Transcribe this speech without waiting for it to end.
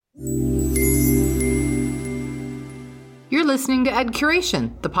You're listening to Ed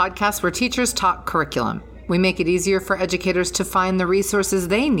Curation, the podcast where teachers talk curriculum. We make it easier for educators to find the resources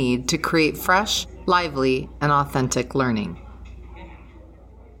they need to create fresh, lively, and authentic learning.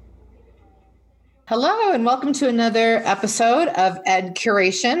 Hello, and welcome to another episode of Ed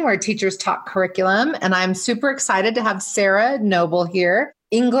Curation, where teachers talk curriculum. And I'm super excited to have Sarah Noble here,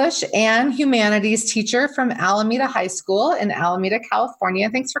 English and Humanities teacher from Alameda High School in Alameda, California.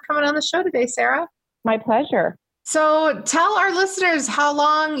 Thanks for coming on the show today, Sarah. My pleasure. So tell our listeners how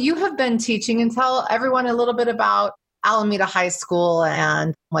long you have been teaching and tell everyone a little bit about Alameda High School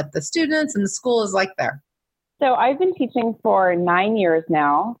and what the students and the school is like there. So I've been teaching for 9 years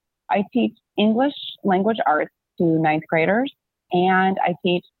now. I teach English language arts to 9th graders, and I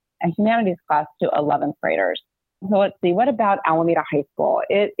teach a humanities class to 11th graders. So let's see, what about Alameda High School?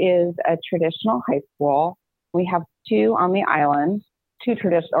 It is a traditional high school. We have two on the island, two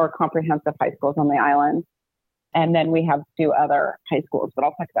traditional or comprehensive high schools on the island. And then we have two other high schools, but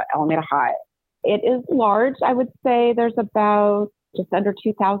I'll talk about Alameda High. It is large. I would say there's about just under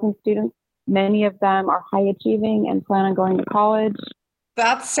 2,000 students. Many of them are high achieving and plan on going to college.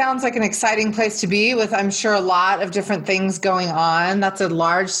 That sounds like an exciting place to be with, I'm sure, a lot of different things going on. That's a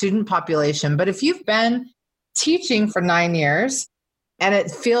large student population. But if you've been teaching for 9 years and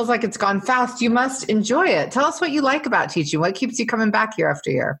it feels like it's gone fast, you must enjoy it. Tell us what you like about teaching. What keeps you coming back year after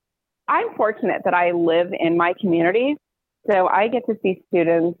year? I'm fortunate that I live in my community, so I get to see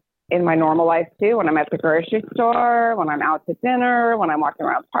students in my normal life too, when I'm at the grocery store, when I'm out to dinner, when I'm walking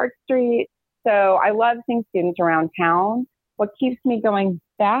around Park Street. So I love seeing students around town. What keeps me going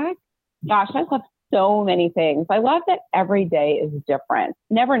back? Gosh, I love so many things. I love that every day is different.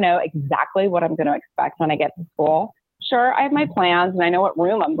 Never know exactly what I'm going to expect when I get to school. Sure, I have my plans and I know what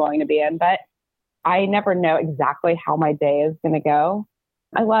room I'm going to be in, but I never know exactly how my day is going to go.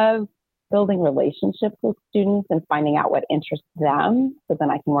 I love building relationships with students and finding out what interests them, so then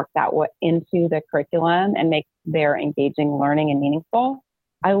I can work that into the curriculum and make their engaging learning and meaningful.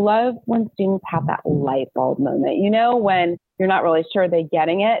 I love when students have that light bulb moment, when you're not really sure they're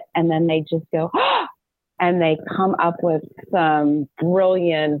getting it, and then they just go, and they come up with some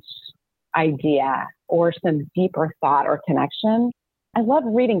brilliant idea or some deeper thought or connection. I love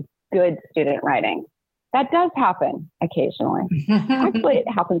reading good student writing. That does happen occasionally. Actually, it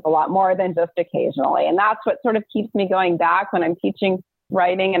happens a lot more than just occasionally. And that's what sort of keeps me going back when I'm teaching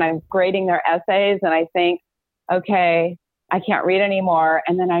writing and I'm grading their essays. And I think, okay, I can't read anymore.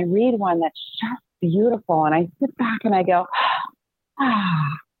 And then I read one that's just beautiful. And I sit back and I go, ah.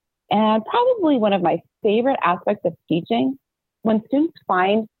 And probably one of my favorite aspects of teaching, when students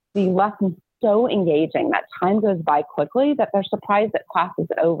find the lesson so engaging that time goes by quickly that they're surprised that class is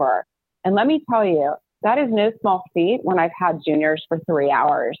over. And let me tell you, that is no small feat when I've had juniors for 3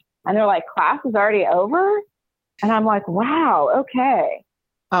 hours and they're like, class is already over. And I'm like, wow, okay.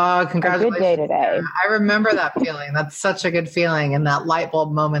 Oh, congratulations. A good day today. I remember that feeling. That's such a good feeling. And that light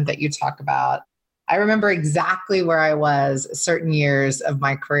bulb moment that you talk about. I remember exactly where I was certain years of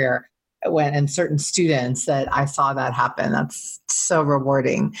my career and certain students that I saw that happen. That's so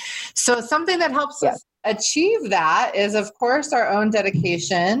rewarding. So something that helps us achieve that is, of course, our own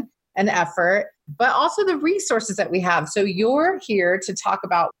dedication and effort, but also the resources that we have. So you're here to talk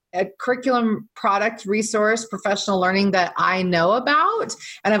about a curriculum product resource, professional learning that I know about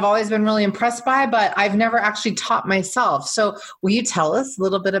and I've always been really impressed by, but I've never actually taught myself. So will you tell us a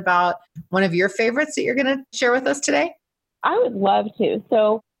little bit about one of your favorites that you're going to share with us today? I would love to.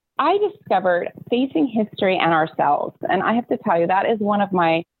 So I discovered Facing History and Ourselves. And I have to tell you, that is one of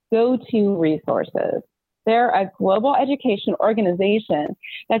my go-to resources. They're a global education organization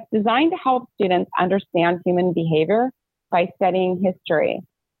that's designed to help students understand human behavior by studying history.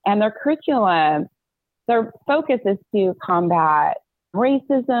 And their curriculum, their focus is to combat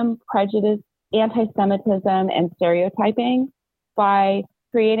racism, prejudice, anti-Semitism, and stereotyping by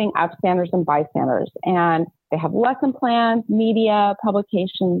creating upstanders and bystanders. And they have lesson plans, media,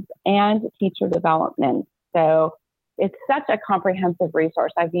 publications, and teacher development. So it's such a comprehensive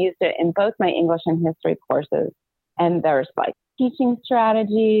resource. I've used it in both my English and history courses. And there's like teaching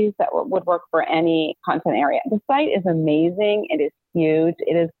strategies that would work for any content area. The site is amazing. It is huge.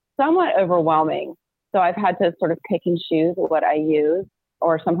 It is somewhat overwhelming. So I've had to sort of pick and choose what I use,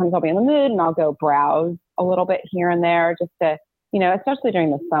 or sometimes I'll be in the mood and I'll go browse a little bit here and there just to, especially during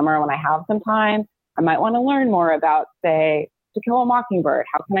the summer when I have some time, I might want to learn more about, say, To Kill a Mockingbird.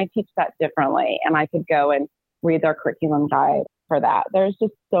 How can I teach that differently? And I could go and read their curriculum guide for that. There's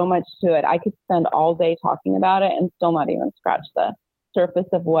just so much to it. I could spend all day talking about it and still not even scratch the surface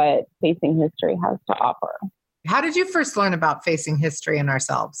of what Facing History has to offer. How did you first learn about facing history and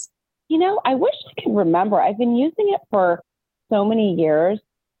ourselves? I wish I could remember. I've been using it for so many years.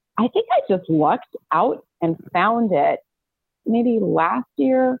 I think I just lucked out and found it maybe last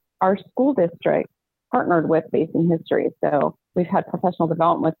year. Our school district partnered with Facing History. So we've had professional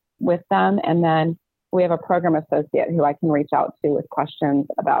development with them. And then we have a program associate who I can reach out to with questions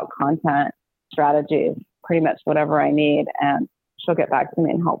about content, strategies, pretty much whatever I need. And she'll get back to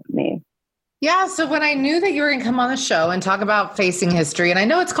me and help me. Yeah. So when I knew that you were going to come on the show and talk about facing history, and I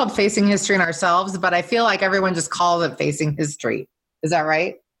know it's called Facing History and Ourselves, but I feel like everyone just calls it Facing History. Is that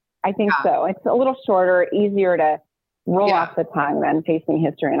right? I think so. It's a little shorter, easier to roll off the tongue than Facing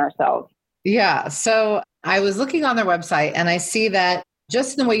History and Ourselves. Yeah. So I was looking on their website and I see that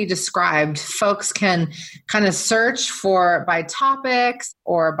just in the way you described, folks can kind of search for by topics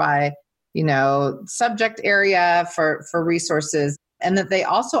or by, subject area for resources. And that they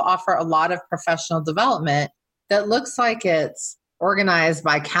also offer a lot of professional development that looks like it's organized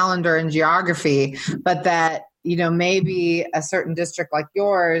by calendar and geography, but that, maybe a certain district like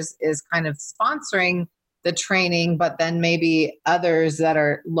yours is kind of sponsoring the training, but then maybe others that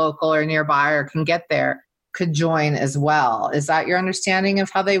are local or nearby or can get there could join as well. Is that your understanding of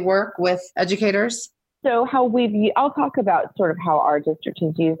how they work with educators? So I'll talk about sort of how our district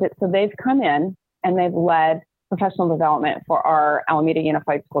has used it. So they've come in and they've led professional development for our Alameda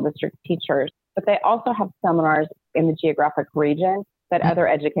Unified School District teachers, but they also have seminars in the geographic region that other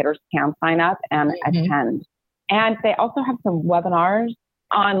educators can sign up and attend. And they also have some webinars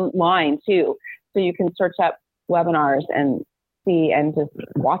online too. So you can search up webinars and see and just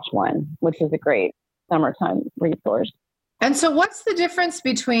watch one, which is a great summertime resource. And so what's the difference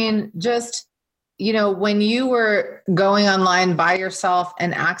between just, when you were going online by yourself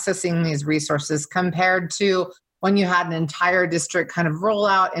and accessing these resources compared to when you had an entire district kind of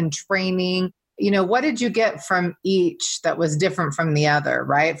rollout and training? What did you get from each that was different from the other,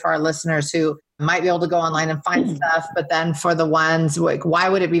 right? For our listeners who might be able to go online and find stuff, but then for the ones, why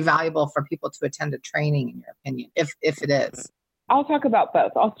would it be valuable for people to attend a training, in your opinion, if it is? I'll talk about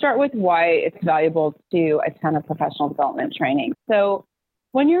both. I'll start with why it's valuable to attend a professional development training. So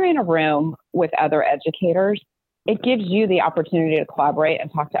when you're in a room with other educators, it gives you the opportunity to collaborate and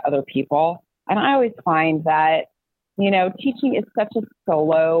talk to other people. And I always find that, teaching is such a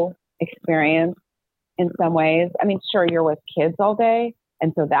solo experience in some ways. I mean, sure, you're with kids all day,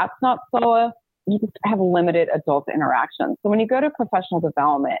 and so that's not solo. You just have limited adult interaction. So when you go to professional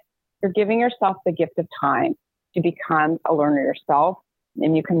development, you're giving yourself the gift of time to become a learner yourself,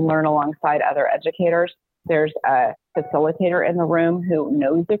 and you can learn alongside other educators. There's a facilitator in the room who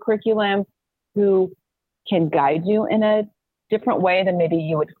knows the curriculum, who can guide you in a different way than maybe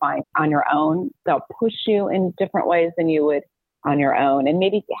you would find on your own. They'll push you in different ways than you would on your own and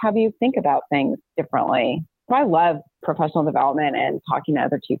maybe have you think about things differently. So I love professional development and talking to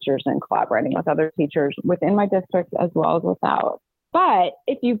other teachers and collaborating with other teachers within my district as well as without. But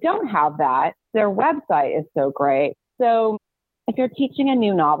if you don't have that, their website is so great. So if you're teaching a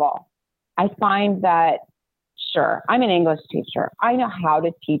new novel, I find that, sure, I'm an English teacher. I know how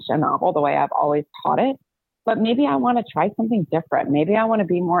to teach a novel the way I've always taught it, but maybe I want to try something different. Maybe I want to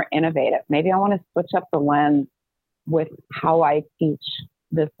be more innovative. Maybe I want to switch up the lens with how I teach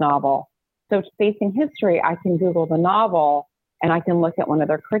this novel. So Facing History, I can Google the novel and I can look at one of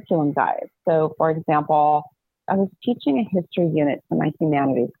their curriculum guides. So for example, I was teaching a history unit in my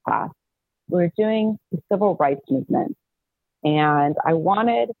humanities class. We were doing the civil rights movement, and I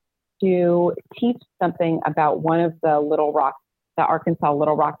wanted to teach something about one of the the Arkansas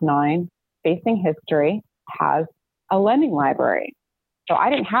Little Rock Nine. Facing History has a lending library. So I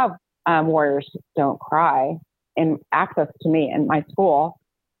didn't have Warriors Don't Cry and access to me in my school,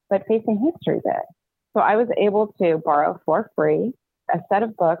 but Facing History did. So I was able to borrow for free a set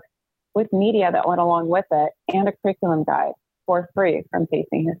of books with media that went along with it and a curriculum guide for free from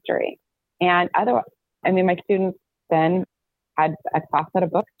Facing History. And my students then had a class set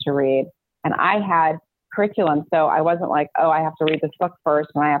of books to read, and I had curriculum. So I wasn't like, I have to read this book first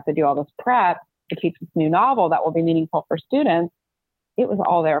and I have to do all this prep to teach this new novel that will be meaningful for students. It was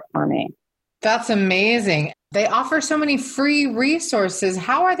all there for me. That's amazing. They offer so many free resources.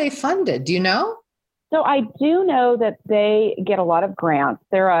 How are they funded? Do you know? So I do know that they get a lot of grants.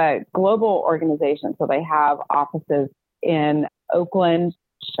 They're a global organization. So they have offices in Oakland,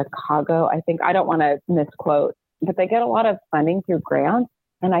 Chicago. I think, I don't want to misquote, but they get a lot of funding through grants.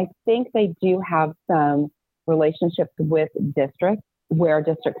 And I think they do have some relationships with districts where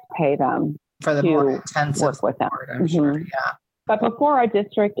districts pay them for the more intensive work with them. I'm sure. Yeah. But before our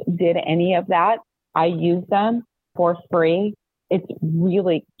district did any of that, I used them for free. It's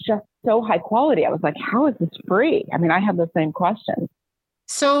really just so high quality. I was like, how is this free? I mean, I have the same question.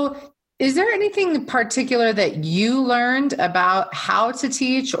 So is there anything particular that you learned about how to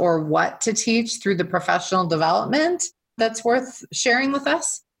teach or what to teach through the professional development that's worth sharing with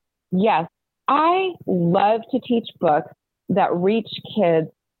us? Yes, I love to teach books that reach kids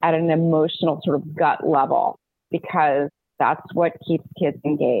at an emotional sort of gut level because that's what keeps kids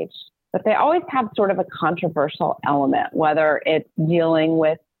engaged. But they always have sort of a controversial element, whether it's dealing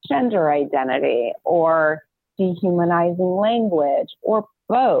with gender identity or dehumanizing language or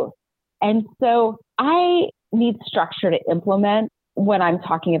both. And so I need structure to implement when I'm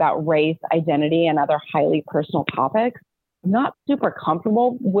talking about race, identity, and other highly personal topics. I'm not super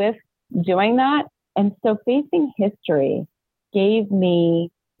comfortable with doing that. And so Facing History gave me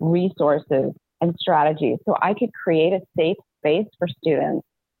resources and strategies so I could create a safe space for students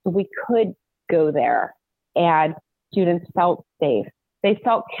so we could go there and students felt safe. They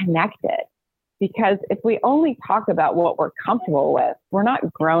felt connected. Because if we only talk about what we're comfortable with, we're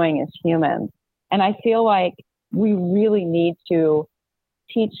not growing as humans. And I feel like we really need to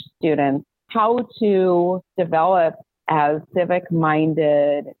teach students how to develop as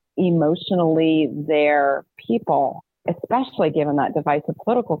civic-minded, emotionally there people, especially given that divisive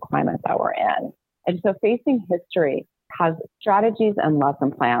political climate that we're in. And so Facing History has strategies and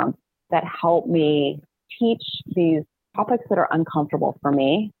lesson plans that help me teach these topics that are uncomfortable for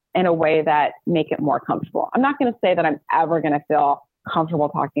me in a way that make it more comfortable. I'm not going to say that I'm ever going to feel comfortable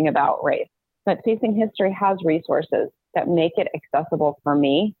talking about race, but Facing History has resources that make it accessible for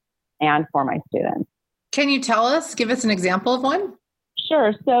me and for my students. Can you give us an example of one?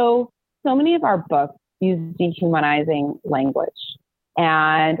 Sure. So many of our books use dehumanizing language.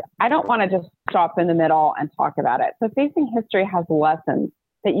 And I don't want to just stop in the middle and talk about it. So Facing History has lessons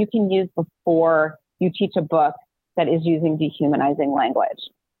that you can use before you teach a book that is using dehumanizing language.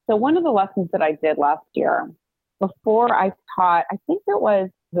 So one of the lessons that I did last year, before I taught, I think it was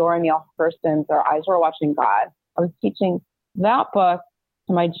Zora Neale Hurston's Our Eyes Were Watching God. I was teaching that book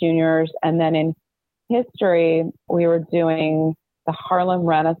to my juniors. And then in history, we were doing the Harlem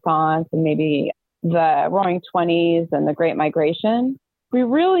Renaissance and maybe the Roaring Twenties and the Great Migration. We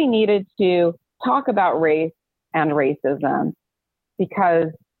really needed to talk about race and racism because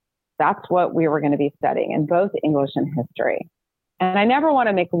that's what we were going to be studying in both English and history. And I never want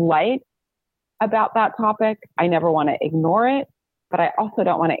to make light about that topic. I never want to ignore it, but I also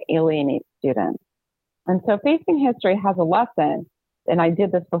don't want to alienate students. And so Facing History has a lesson, and I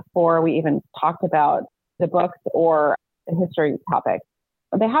did this before we even talked about the books or the history topic.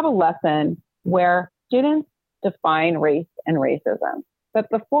 They have a lesson where students define race and racism. But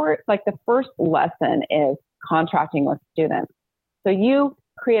before, like the first lesson is contracting with students. So you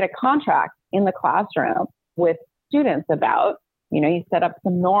create a contract in the classroom with students about, you set up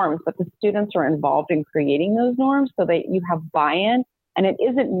some norms, but the students are involved in creating those norms so that you have buy-in. And it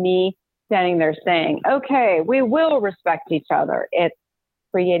isn't me standing there saying, okay, we will respect each other. It's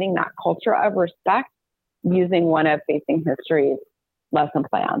creating that culture of respect using one of Facing History's lesson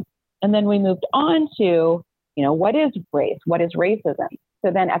plans. And then we moved on to, what is race? What is racism?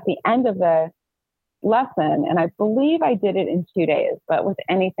 So then at the end of the lesson, and I believe I did it in 2 days, but with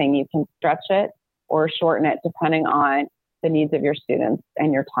anything, you can stretch it or shorten it depending on the needs of your students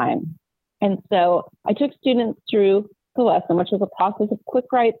and your time. And so I took students through the lesson, which was a process of quick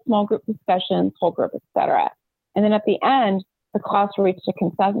write, small group discussions, whole group, etc. And then at the end, the class reached a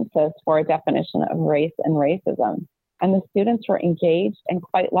consensus for a definition of race and racism. And the students were engaged and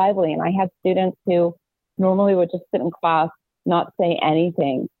quite lively. And I had students who normally would just sit in class, not say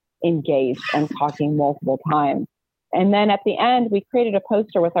anything, engaged and talking multiple times. And then at the end, we created a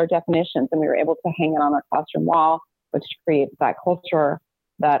poster with our definitions and we were able to hang it on our classroom wall, which creates that culture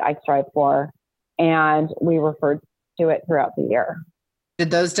that I strive for. And we referred to it throughout the year. Did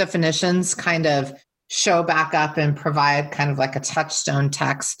those definitions kind of show back up and provide kind of like a touchstone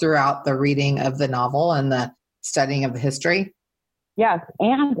text throughout the reading of the novel and the studying of the history? Yes,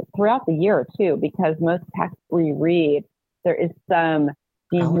 and throughout the year too, because most texts we read, there is some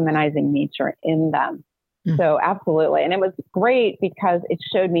dehumanizing nature in them. Mm-hmm. So absolutely. And it was great because it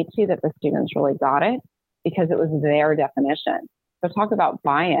showed me too that the students really got it because it was their definition. So talk about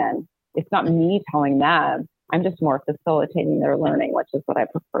buy-in. It's not me telling them. I'm just more facilitating their learning, which is what I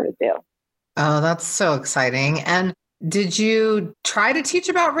prefer to do. Oh, that's so exciting. And did you try to teach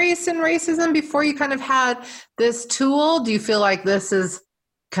about race and racism before you kind of had this tool? Do you feel like this is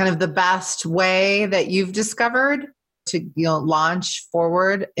kind of the best way that you've discovered to launch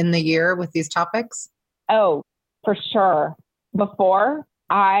forward in the year with these topics? Oh, for sure. Before,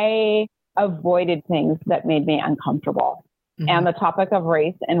 I avoided things that made me uncomfortable. And the topic of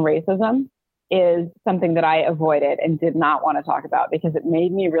race and racism is something that I avoided and did not want to talk about because it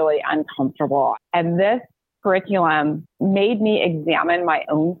made me really uncomfortable. And this curriculum made me examine my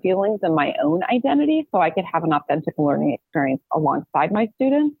own feelings and my own identity so I could have an authentic learning experience alongside my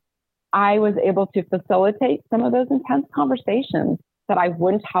students. I was able to facilitate some of those intense conversations that I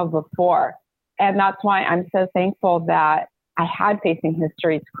wouldn't have before. And that's why I'm so thankful that I had Facing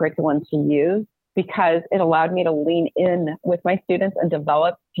History's curriculum to use, because it allowed me to lean in with my students and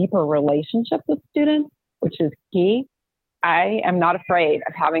develop deeper relationships with students, which is key. I am not afraid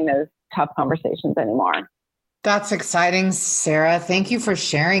of having those tough conversations anymore. That's exciting, Sarah. Thank you for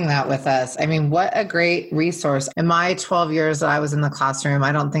sharing that with us. I mean, what a great resource. In my 12 years that I was in the classroom,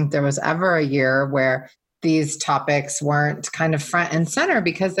 I don't think there was ever a year where these topics weren't kind of front and center,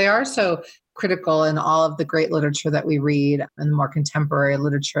 because they are so critical in all of the great literature that we read and the more contemporary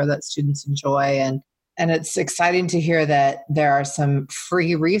literature that students enjoy. And it's exciting to hear that there are some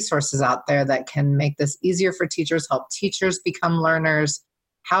free resources out there that can make this easier for teachers, help teachers become learners.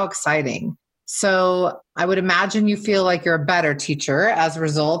 How exciting. So I would imagine you feel like you're a better teacher as a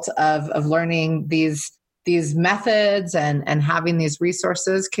result of learning these methods and having these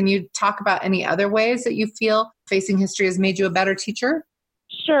resources. Can you talk about any other ways that you feel Facing History has made you a better teacher?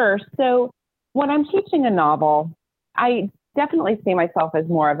 Sure. So when I'm teaching a novel, I definitely see myself as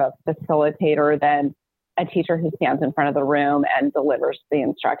more of a facilitator than a teacher who stands in front of the room and delivers the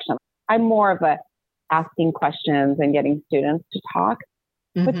instruction. I'm more of a asking questions and getting students to talk.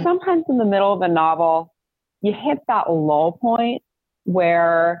 But sometimes in the middle of a novel, you hit that lull point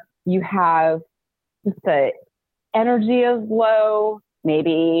where you have just the energy is low.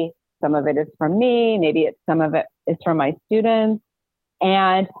 Maybe some of it is from me. Maybe some of it is from my students.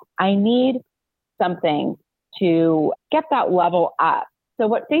 And I need something to get that level up. So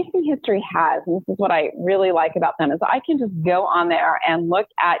what Facing History has, and this is what I really like about them, is I can just go on there and look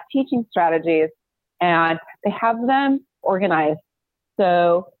at teaching strategies, and they have them organized.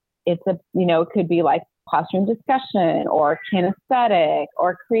 So it's it could be like classroom discussion or kinesthetic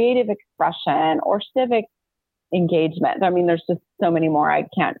or creative expression or civic engagement. I mean, there's just so many more. I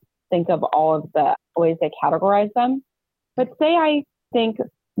can't think of all of the ways they categorize them. But say I think,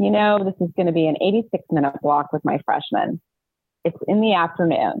 this is going to be an 86-minute block with my freshmen. It's in the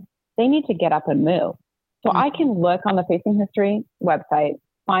afternoon. They need to get up and move. So I can look on the Facing History website,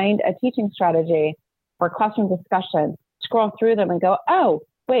 find a teaching strategy for classroom discussion, scroll through them and go, oh,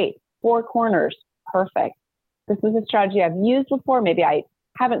 wait, 4 corners. Perfect. This is a strategy I've used before. Maybe I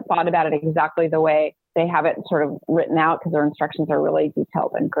haven't thought about it exactly the way they have it sort of written out, because their instructions are really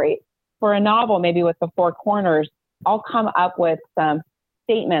detailed and great. For a novel, maybe with the 4 corners, I'll come up with some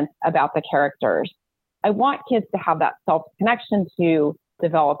statements about the characters. I want kids to have that self-connection, to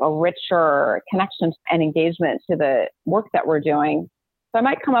develop a richer connection and engagement to the work that we're doing. So I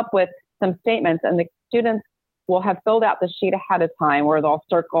might come up with some statements, and the students will have filled out the sheet ahead of time where they'll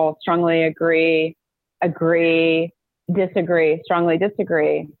circle strongly agree, disagree, strongly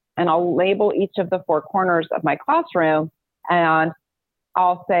disagree. And I'll label each of the 4 corners of my classroom, and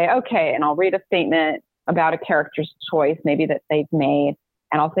I'll say, okay, and I'll read a statement about a character's choice, maybe that they've made.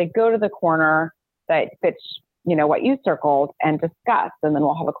 And I'll say, go to the corner that fits, what you circled, and discuss. And then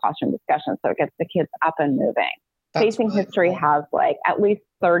we'll have a classroom discussion. So it gets the kids up and moving. Facing History has at least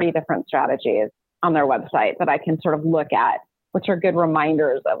 30 different strategies on their website that I can sort of look at, which are good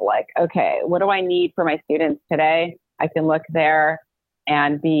reminders of okay, what do I need for my students today? I can look there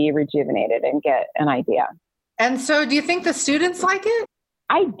and be rejuvenated and get an idea. And so do you think the students like it?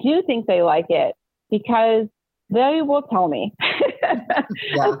 I do think they like it, because they will tell me,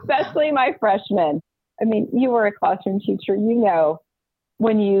 especially my freshmen. I mean, you were a classroom teacher,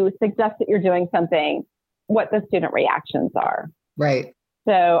 when you suggest that you're doing something, what the student reactions are. Right.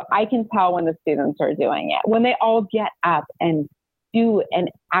 So I can tell when the students are doing it, when they all get up and do and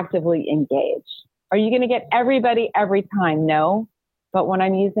actively engage. Are you going to get everybody every time? No. But when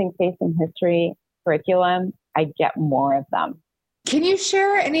I'm using Facing History curriculum, I get more of them. Can you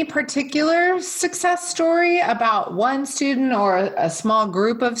share any particular success story about one student or a small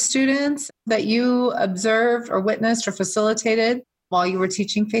group of students that you observed or witnessed or facilitated while you were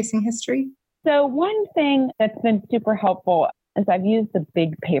teaching Facing History? So one thing that's been super helpful is I've used the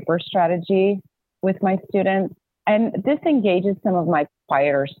big paper strategy with my students. And this engages some of my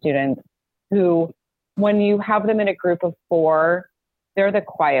quieter students who, when you have them in a group of 4, they're the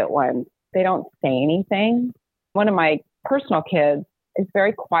quiet ones. They don't say anything. One of my personal kids is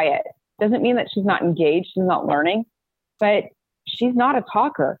very quiet. Doesn't mean that she's not engaged, she's not learning, but she's not a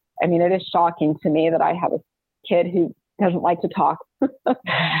talker. I mean, it is shocking to me that I have a kid who doesn't like to talk.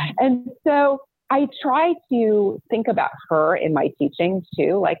 And so I try to think about her in my teaching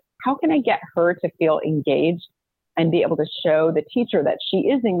too. Like, how can I get her to feel engaged and be able to show the teacher that she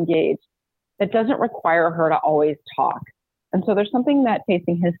is engaged? That doesn't require her to always talk. And so there's something that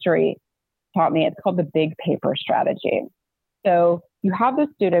Facing History taught me. It's called the big paper strategy. So you have the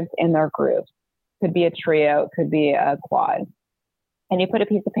students in their groups. Could be a trio, could be a quad. And you put a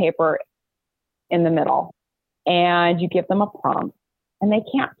piece of paper in the middle and you give them a prompt, and they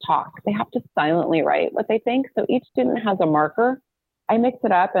can't talk. They have to silently write what they think. So each student has a marker. I mix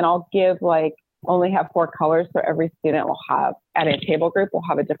it up and I'll only have 4 colors. So every student will have, at a table group, will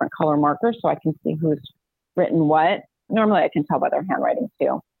have a different color marker so I can see who's written what. Normally I can tell by their handwriting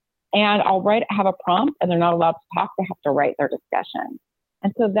too. And I'll have a prompt, and they're not allowed to talk. They have to write their discussion.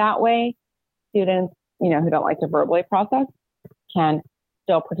 And so that way students, who don't like to verbally process can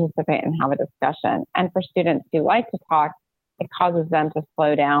still participate and have a discussion. And for students who like to talk, it causes them to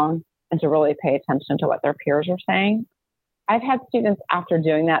slow down and to really pay attention to what their peers are saying. I've had students, after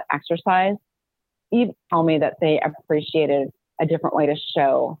doing that exercise, even tell me that they appreciated a different way to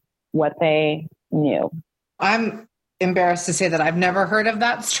show what they knew. I'm embarrassed to say that I've never heard of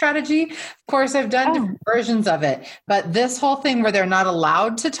that strategy. Of course, I've done different versions of it, but this whole thing where they're not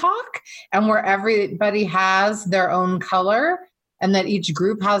allowed to talk and where everybody has their own color and that each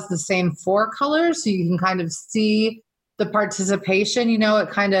group has the same 4 colors, so you can kind of see the participation, it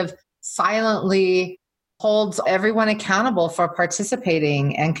kind of silently holds everyone accountable for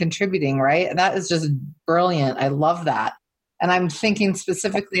participating and contributing, right? That is just brilliant. I love that. And I'm thinking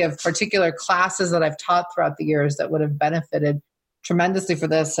specifically of particular classes that I've taught throughout the years that would have benefited tremendously for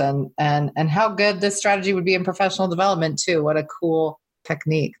this, and how good this strategy would be in professional development too. What a cool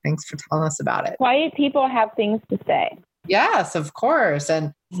technique. Thanks for telling us about it. Quiet people have things to say. Yes, of course.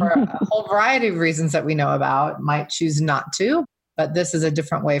 And for a whole variety of reasons that we know about, might choose not to, but this is a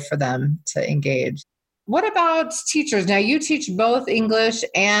different way for them to engage. What about teachers? Now, you teach both English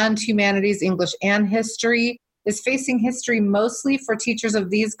and humanities, English and history. Is Facing History mostly for teachers of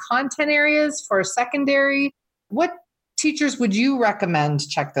these content areas, for secondary? What teachers would you recommend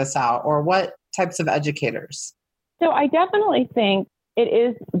check this out, or what types of educators? So I definitely think it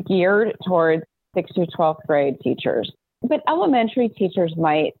is geared towards 6th through 12th grade teachers, but elementary teachers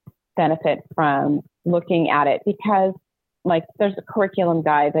might benefit from looking at it because there's a curriculum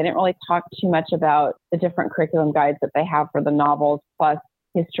guide. They didn't really talk too much about the different curriculum guides that they have for the novels plus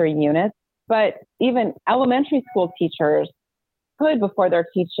history units. But even elementary school teachers could, before they're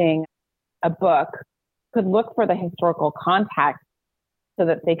teaching a book, could look for the historical context so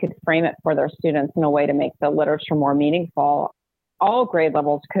that they could frame it for their students in a way to make the literature more meaningful. All grade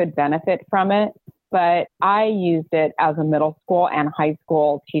levels could benefit from it, but I used it as a middle school and high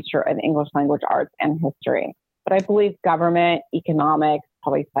school teacher in English language arts and history. But I believe government, economics,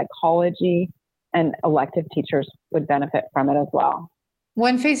 probably psychology, and elective teachers would benefit from it as well.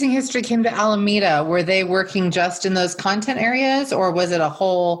 When Facing History came to Alameda, were they working just in those content areas, or was it a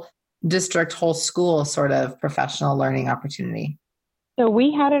whole district, whole school sort of professional learning opportunity? So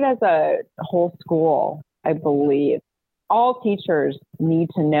we had it as a whole school, I believe. All teachers need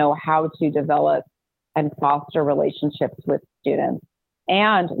to know how to develop and foster relationships with students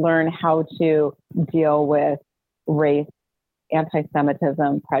and learn how to deal with race,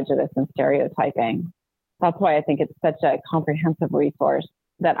 anti-Semitism, prejudice, and stereotyping. That's why I think it's such a comprehensive resource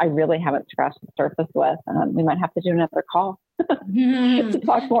that I really haven't scratched the surface with. We might have to do another call to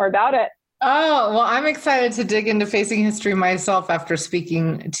talk more about it. Oh, well, I'm excited to dig into Facing History myself after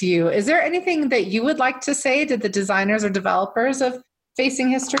speaking to you. Is there anything that you would like to say to the designers or developers of Facing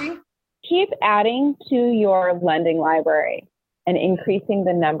History? Keep adding to your lending library and increasing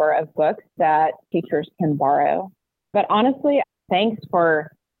the number of books that teachers can borrow. But honestly, thanks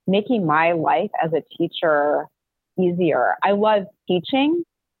for making my life as a teacher easier. I love teaching,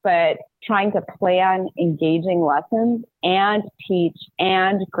 but trying to plan engaging lessons and teach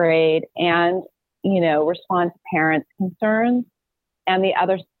and grade and, respond to parents' concerns and the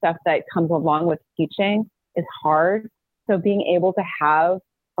other stuff that comes along with teaching is hard. So being able to have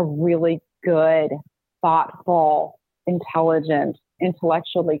a really good, thoughtful, intelligent,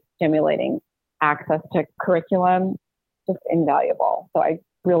 intellectually stimulating access to curriculum is just invaluable. So I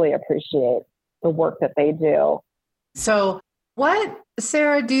really appreciate the work that they do. So what,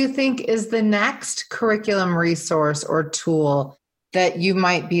 Sarah, do you think is the next curriculum resource or tool that you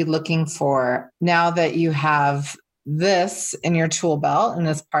might be looking for now that you have this in your tool belt and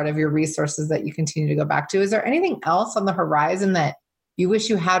as part of your resources that you continue to go back to? Is there anything else on the horizon that you wish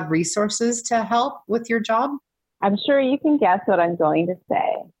you had resources to help with your job? I'm sure you can guess what I'm going to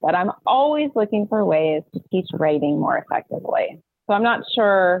say, but I'm always looking for ways to teach writing more effectively. So I'm not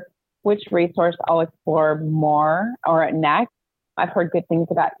sure which resource I'll explore more or next. I've heard good things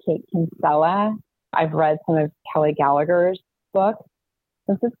about Kate Kinsella. I've read some of Kelly Gallagher's books.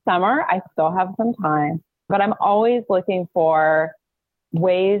 Since it's summer, I still have some time, but I'm always looking for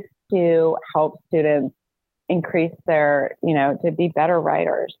ways to help students increase their, to be better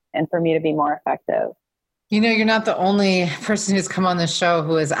writers and for me to be more effective. You're not the only person who's come on the show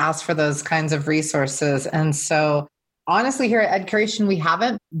who has asked for those kinds of resources. And so honestly, here at EdCuration, we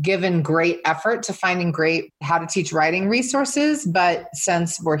haven't given great effort to finding great how to teach writing resources. But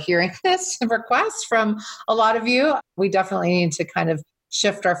since we're hearing this request from a lot of you, we definitely need to kind of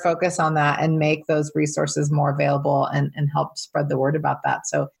shift our focus on that and make those resources more available and help spread the word about that.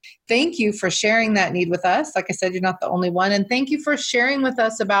 So thank you for sharing that need with us. Like I said, you're not the only one. And thank you for sharing with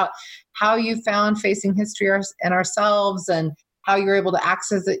us about how you found Facing History and Ourselves and how you're able to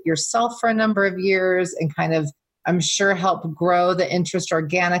access it yourself for a number of years and kind of, I'm sure, help grow the interest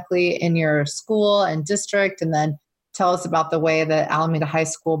organically in your school and district. And then tell us about the way that Alameda High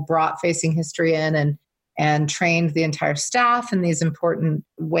School brought Facing History in and trained the entire staff in these important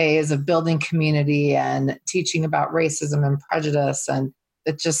ways of building community and teaching about racism and prejudice. And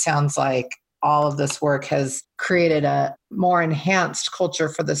it just sounds like all of this work has created a more enhanced culture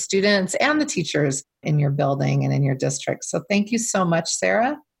for the students and the teachers in your building and in your district. So thank you so much,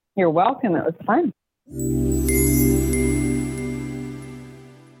 Sarah. You're welcome. It was fun.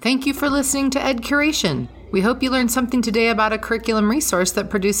 Thank you for listening to EdCuration. We hope you learned something today about a curriculum resource that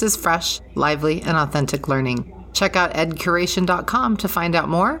produces fresh, lively, and authentic learning. Check out edcuration.com to find out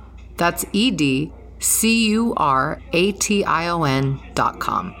more. That's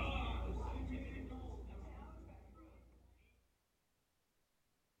EdCuration.com.